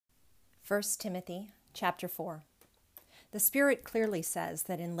1 Timothy chapter 4. The Spirit clearly says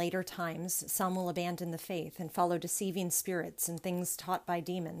that in later times some will abandon the faith and follow deceiving spirits and things taught by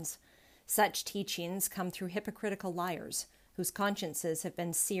demons. Such teachings come through hypocritical liars, whose consciences have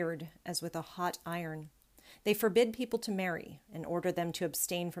been seared as with a hot iron. They forbid people to marry and order them to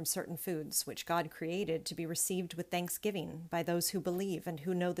abstain from certain foods, which God created to be received with thanksgiving by those who believe and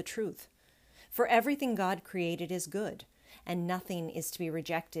who know the truth. For everything God created is good, and nothing is to be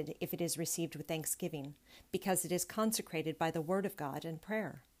rejected if it is received with thanksgiving, because it is consecrated by the word of God and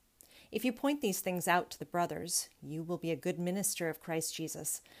prayer. If you point these things out to the brothers, you will be a good minister of Christ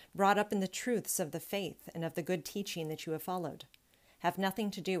Jesus, brought up in the truths of the faith and of the good teaching that you have followed. Have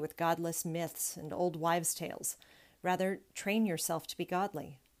nothing to do with godless myths and old wives' tales. Rather, train yourself to be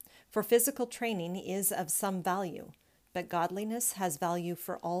godly. For physical training is of some value, but godliness has value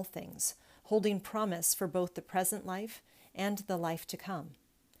for all things, holding promise for both the present life and the life to come.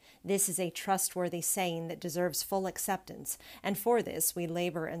 This is a trustworthy saying that deserves full acceptance, and for this we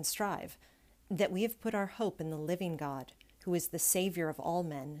labor and strive, that we have put our hope in the living God, who is the Savior of all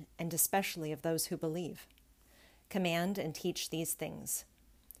men, and especially of those who believe. Command and teach these things.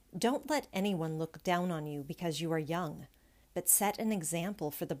 Don't let anyone look down on you because you are young, but set an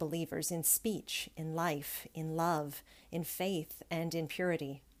example for the believers in speech, in life, in love, in faith, and in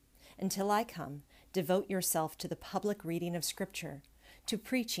purity. Until I come, devote yourself to the public reading of Scripture, to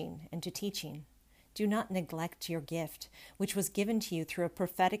preaching and to teaching. Do not neglect your gift, which was given to you through a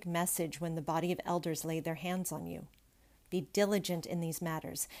prophetic message when the body of elders laid their hands on you. Be diligent in these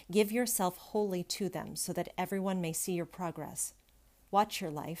matters. Give yourself wholly to them, so that everyone may see your progress. Watch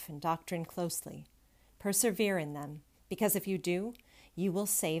your life and doctrine closely. Persevere in them, because if you do, you will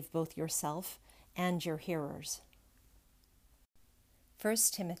save both yourself and your hearers. 1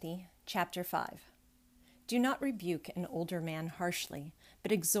 Timothy chapter 5. Do not rebuke an older man harshly,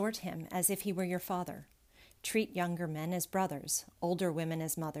 but exhort him as if he were your father. Treat younger men as brothers, older women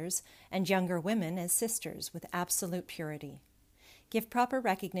as mothers, and younger women as sisters with absolute purity. Give proper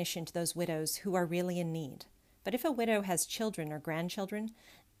recognition to those widows who are really in need. But if a widow has children or grandchildren,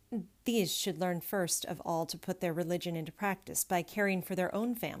 these should learn first of all to put their religion into practice by caring for their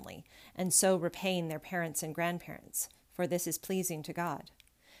own family, and so repaying their parents and grandparents, for this is pleasing to God.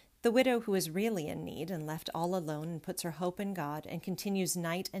 The widow who is really in need and left all alone and puts her hope in God and continues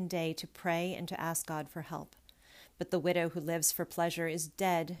night and day to pray and to ask God for help. But the widow who lives for pleasure is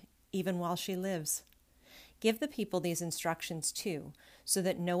dead even while she lives. Give the people these instructions too, so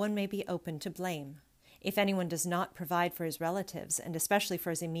that no one may be open to blame. If anyone does not provide for his relatives, and especially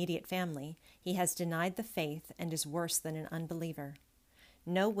for his immediate family, he has denied the faith and is worse than an unbeliever.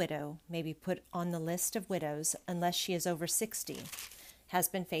 No widow may be put on the list of widows unless she is over 60, has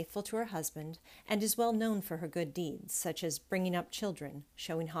been faithful to her husband, and is well known for her good deeds, such as bringing up children,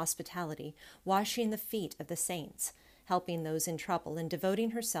 showing hospitality, washing the feet of the saints, helping those in trouble, and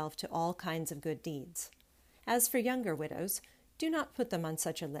devoting herself to all kinds of good deeds. As for younger widows, do not put them on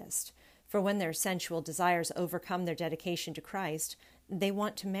such a list, for when their sensual desires overcome their dedication to Christ, they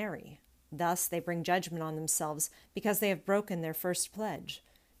want to marry. Thus they bring judgment on themselves because they have broken their first pledge.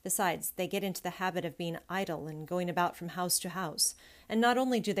 Besides, they get into the habit of being idle and going about from house to house. And not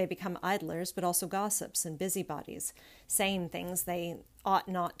only do they become idlers, but also gossips and busybodies, saying things they ought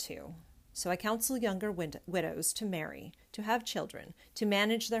not to. So I counsel younger widows to marry, to have children, to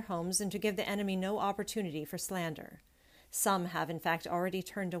manage their homes, and to give the enemy no opportunity for slander. Some have, in fact, already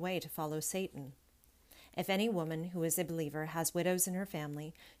turned away to follow Satan. If any woman who is a believer has widows in her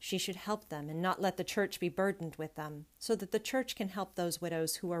family, she should help them and not let the church be burdened with them, so that the church can help those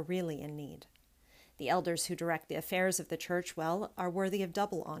widows who are really in need. The elders who direct the affairs of the church well are worthy of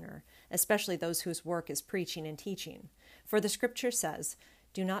double honor, especially those whose work is preaching and teaching. For the Scripture says,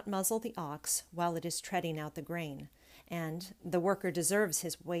 "Do not muzzle the ox while it is treading out the grain," and "The worker deserves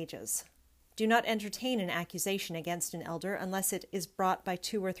his wages." Do not entertain an accusation against an elder unless it is brought by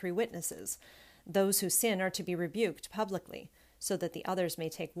 2 or 3 witnesses. Those who sin are to be rebuked publicly, so that the others may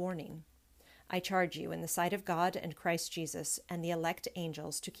take warning. I charge you in the sight of God and Christ Jesus and the elect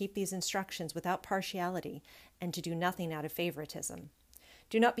angels to keep these instructions without partiality and to do nothing out of favoritism.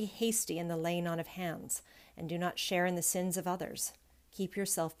 Do not be hasty in the laying on of hands, and do not share in the sins of others. Keep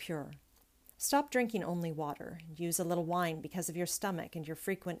yourself pure. Stop drinking only water, and use a little wine because of your stomach and your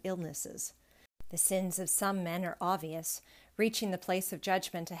frequent illnesses. The sins of some men are obvious, reaching the place of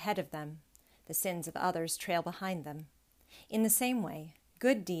judgment ahead of them. The sins of others trail behind them. In the same way,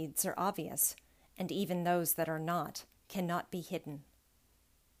 good deeds are obvious, and even those that are not cannot be hidden.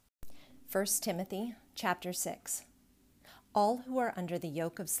 1 Timothy chapter 6. All who are under the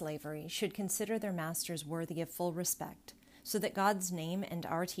yoke of slavery should consider their masters worthy of full respect, so that God's name and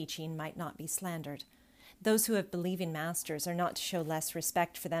our teaching might not be slandered. Those who have believing masters are not to show less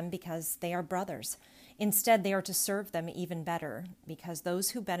respect for them because they are brothers. Instead, they are to serve them even better, because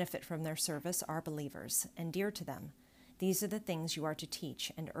those who benefit from their service are believers and dear to them. These are the things you are to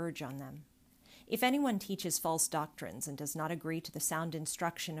teach and urge on them. If anyone teaches false doctrines and does not agree to the sound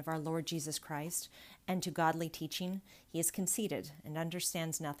instruction of our Lord Jesus Christ and to godly teaching, he is conceited and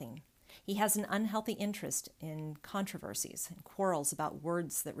understands nothing. He has an unhealthy interest in controversies and quarrels about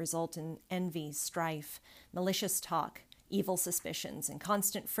words that result in envy, strife, malicious talk, evil suspicions, and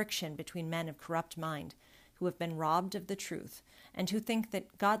constant friction between men of corrupt mind who have been robbed of the truth and who think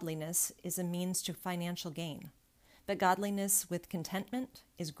that godliness is a means to financial gain. But godliness with contentment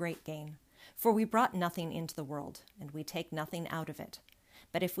is great gain. For we brought nothing into the world, and we take nothing out of it.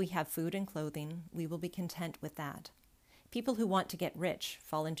 But if we have food and clothing, we will be content with that. People who want to get rich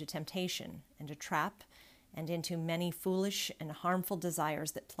fall into temptation and a trap and into many foolish and harmful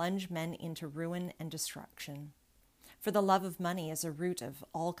desires that plunge men into ruin and destruction. For the love of money is a root of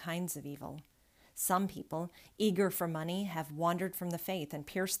all kinds of evil. Some people, eager for money, have wandered from the faith and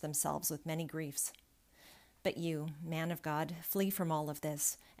pierced themselves with many griefs. But you, man of God, flee from all of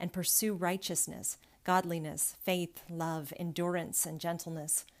this and pursue righteousness, godliness, faith, love, endurance, and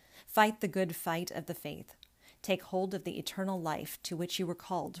gentleness. Fight the good fight of the faith. Take hold of the eternal life to which you were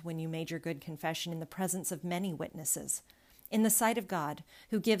called when you made your good confession in the presence of many witnesses, in the sight of God,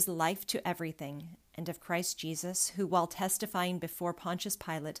 who gives life to everything, and of Christ Jesus, who, while testifying before Pontius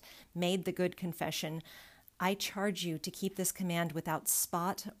Pilate, made the good confession, I charge you to keep this command without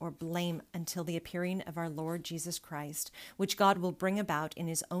spot or blame until the appearing of our Lord Jesus Christ, which God will bring about in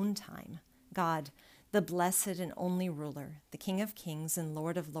his own time. God, the blessed and only ruler, the King of kings and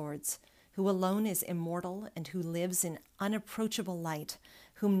Lord of lords, who alone is immortal and who lives in unapproachable light,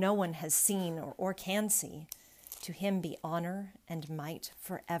 whom no one has seen or can see, to him be honor and might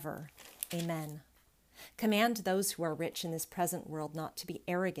forever. Amen. Command those who are rich in this present world not to be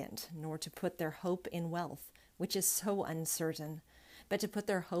arrogant, nor to put their hope in wealth, which is so uncertain, but to put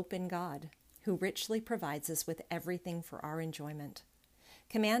their hope in God, who richly provides us with everything for our enjoyment.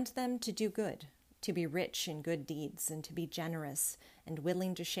 Command them to do good, to be rich in good deeds, and to be generous and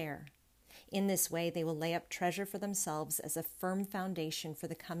willing to share. In this way they will lay up treasure for themselves as a firm foundation for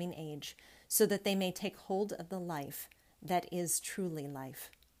the coming age, so that they may take hold of the life that is truly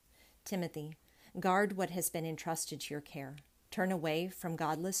life. Timothy, guard what has been entrusted to your care. Turn away from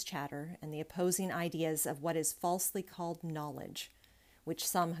godless chatter and the opposing ideas of what is falsely called knowledge, which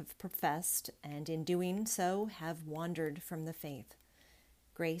some have professed, and in doing so have wandered from the faith.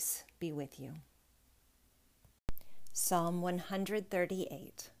 Grace be with you. Psalm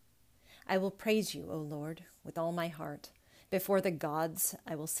 138. I will praise you, O Lord, with all my heart. Before the gods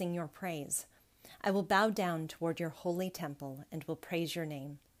I will sing your praise. I will bow down toward your holy temple and will praise your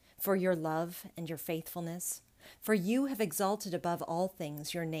name, for your love and your faithfulness. For you have exalted above all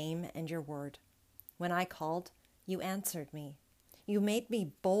things your name and your word. When I called, you answered me. You made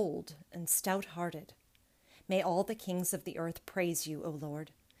me bold and stout-hearted. May all the kings of the earth praise you, O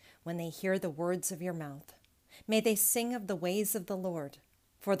Lord, when they hear the words of your mouth. May they sing of the ways of the Lord,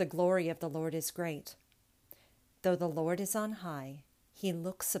 for the glory of the Lord is great. Though the Lord is on high, he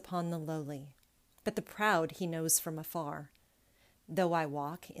looks upon the lowly, but the proud he knows from afar. Though I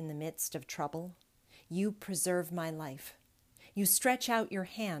walk in the midst of trouble, you preserve my life. You stretch out your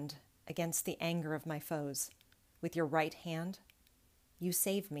hand against the anger of my foes. With your right hand, you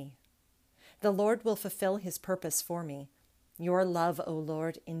save me. The Lord will fulfill his purpose for me. Your love, O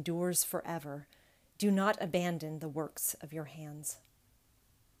Lord, endures forever. Do not abandon the works of your hands.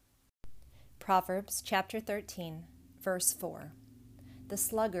 Proverbs chapter 13, verse 4. The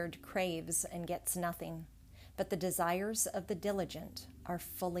sluggard craves and gets nothing, but the desires of the diligent are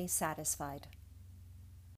fully satisfied.